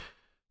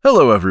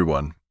Hello,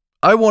 everyone.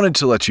 I wanted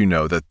to let you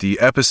know that the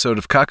episode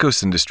of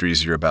Kakos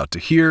Industries you're about to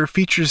hear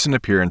features an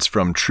appearance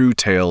from True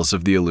Tales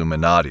of the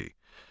Illuminati.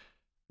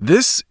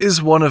 This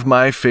is one of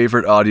my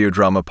favorite audio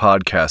drama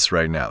podcasts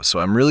right now,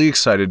 so I'm really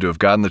excited to have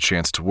gotten the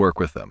chance to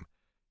work with them.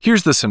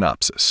 Here's the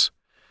synopsis.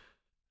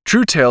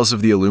 True Tales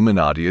of the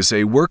Illuminati is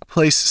a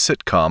workplace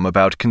sitcom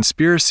about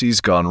conspiracies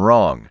gone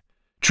wrong.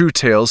 True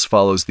Tales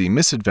follows the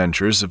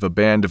misadventures of a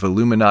band of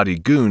Illuminati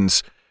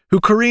goons who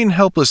careen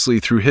helplessly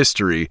through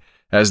history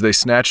as they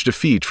snatch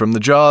defeat from the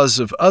jaws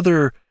of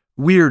other,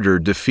 weirder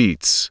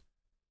defeats.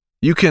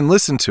 You can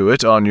listen to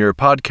it on your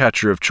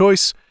podcatcher of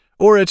choice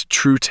or at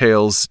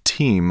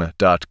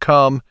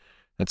truetalesteam.com.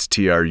 That's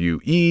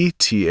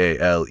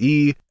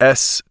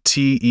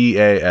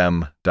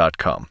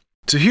truetalesteam.com.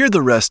 To hear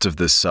the rest of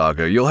this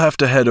saga, you'll have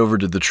to head over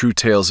to the True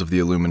Tales of the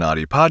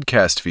Illuminati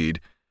podcast feed,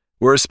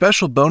 where a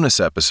special bonus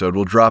episode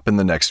will drop in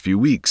the next few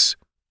weeks.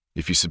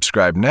 If you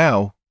subscribe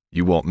now,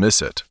 you won't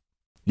miss it.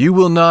 You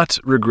will not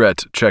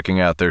regret checking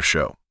out their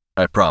show,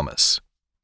 I promise.